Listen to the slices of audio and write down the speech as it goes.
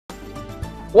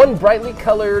One brightly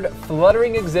colored,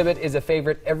 fluttering exhibit is a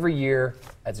favorite every year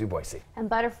at Zoo Boise. And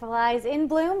Butterflies in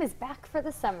Bloom is back for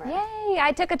the summer. Yay!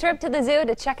 I took a trip to the zoo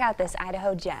to check out this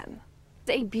Idaho gem.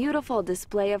 It's a beautiful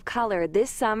display of color this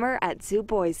summer at Zoo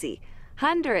Boise.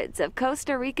 Hundreds of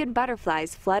Costa Rican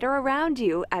butterflies flutter around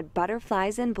you at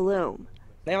Butterflies in Bloom.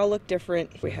 They all look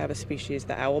different. We have a species,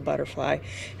 the owl butterfly,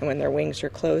 and when their wings are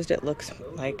closed, it looks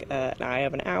like an eye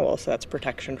of an owl, so that's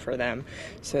protection for them,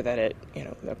 so that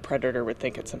the predator would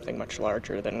think it's something much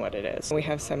larger than what it is. We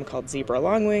have some called zebra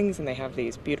longwings, and they have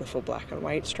these beautiful black and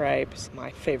white stripes.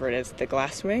 My favorite is the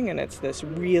glasswing, and it's this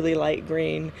really light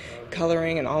green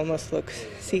coloring and almost looks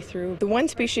see-through. The one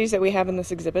species that we have in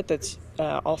this exhibit that's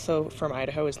also from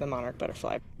Idaho is the monarch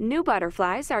butterfly. New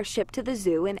butterflies are shipped to the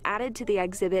zoo and added to the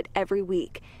exhibit every week.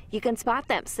 You can spot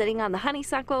them sitting on the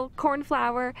honeysuckle,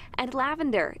 cornflower, and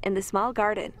lavender in the small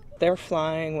garden. They're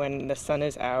flying when the sun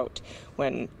is out,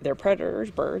 when their predators,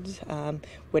 birds,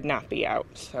 would not be out.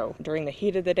 So during the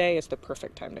heat of the day is the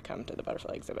perfect time to come to the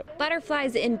butterfly exhibit.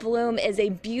 Butterflies in Bloom is a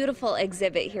beautiful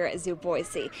exhibit here at Zoo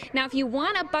Boise. Now, if you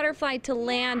want a butterfly to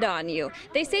land on you,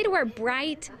 they say to wear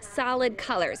bright, solid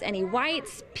colors. Any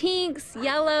whites, pinks,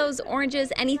 yellows,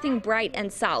 oranges, anything bright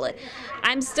and solid.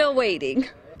 I'm still waiting.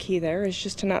 Key there is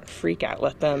just to not freak out.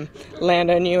 Let them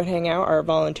land on you and hang out. Our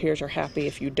volunteers are happy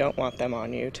if you don't want them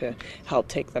on you to help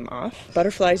take them off.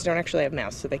 Butterflies don't actually have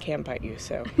mouths, so they can bite you,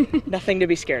 so nothing to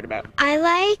be scared about. I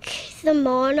like the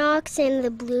monarchs and the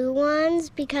blue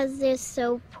ones because they're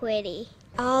so pretty.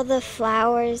 All the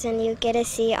flowers, and you get to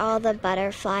see all the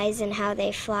butterflies and how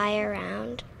they fly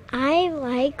around. I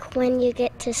like when you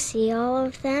get to see all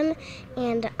of them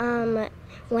and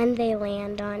when they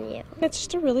land on you. It's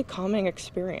just a really calming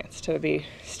experience to be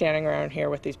standing around here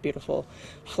with these beautiful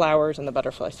flowers and the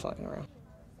butterflies flying around.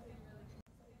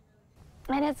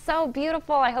 And it's so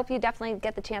beautiful. I hope you definitely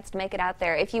get the chance to make it out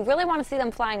there. If you really want to see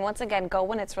them flying, once again, go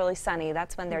when it's really sunny.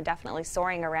 That's when they're definitely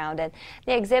soaring around. And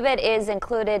the exhibit is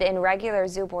included in regular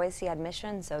Zoo Boise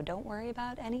admission, so don't worry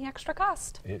about any extra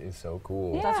cost. It is so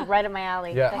cool. Yeah. That's right up my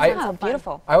alley. Yeah, That's so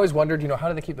beautiful. I always wondered, how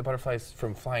do they keep the butterflies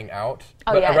from flying out?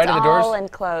 Oh, yeah, right it's at the doors, all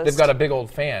enclosed. they've got a big old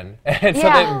fan, and so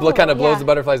Yeah. that kind of blows the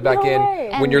butterflies back in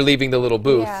when And- you're leaving the little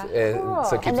booth. Yeah.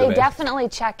 So it keeps And them they in. definitely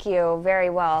check you very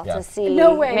well to see,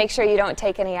 No way. make sure you don't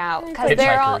take any out. Because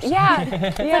they're all, Hitchhikers.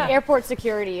 It's like airport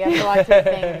security. You have to watch the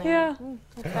thing. Yeah.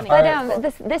 That's funny.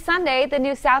 But this Sunday, the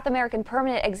new South American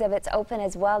permanent exhibit's open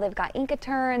as well. They've got Inca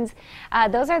terns.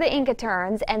 Those are the Inca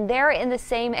terns, and they're in the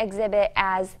same exhibit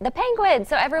as the penguins.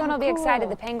 So everyone will be excited.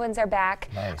 The penguins are back.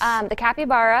 Nice. The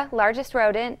capybara, largest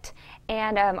rodent,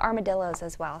 and armadillos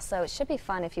as well. So it should be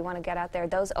fun if you want to get out there.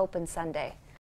 Those open Sunday.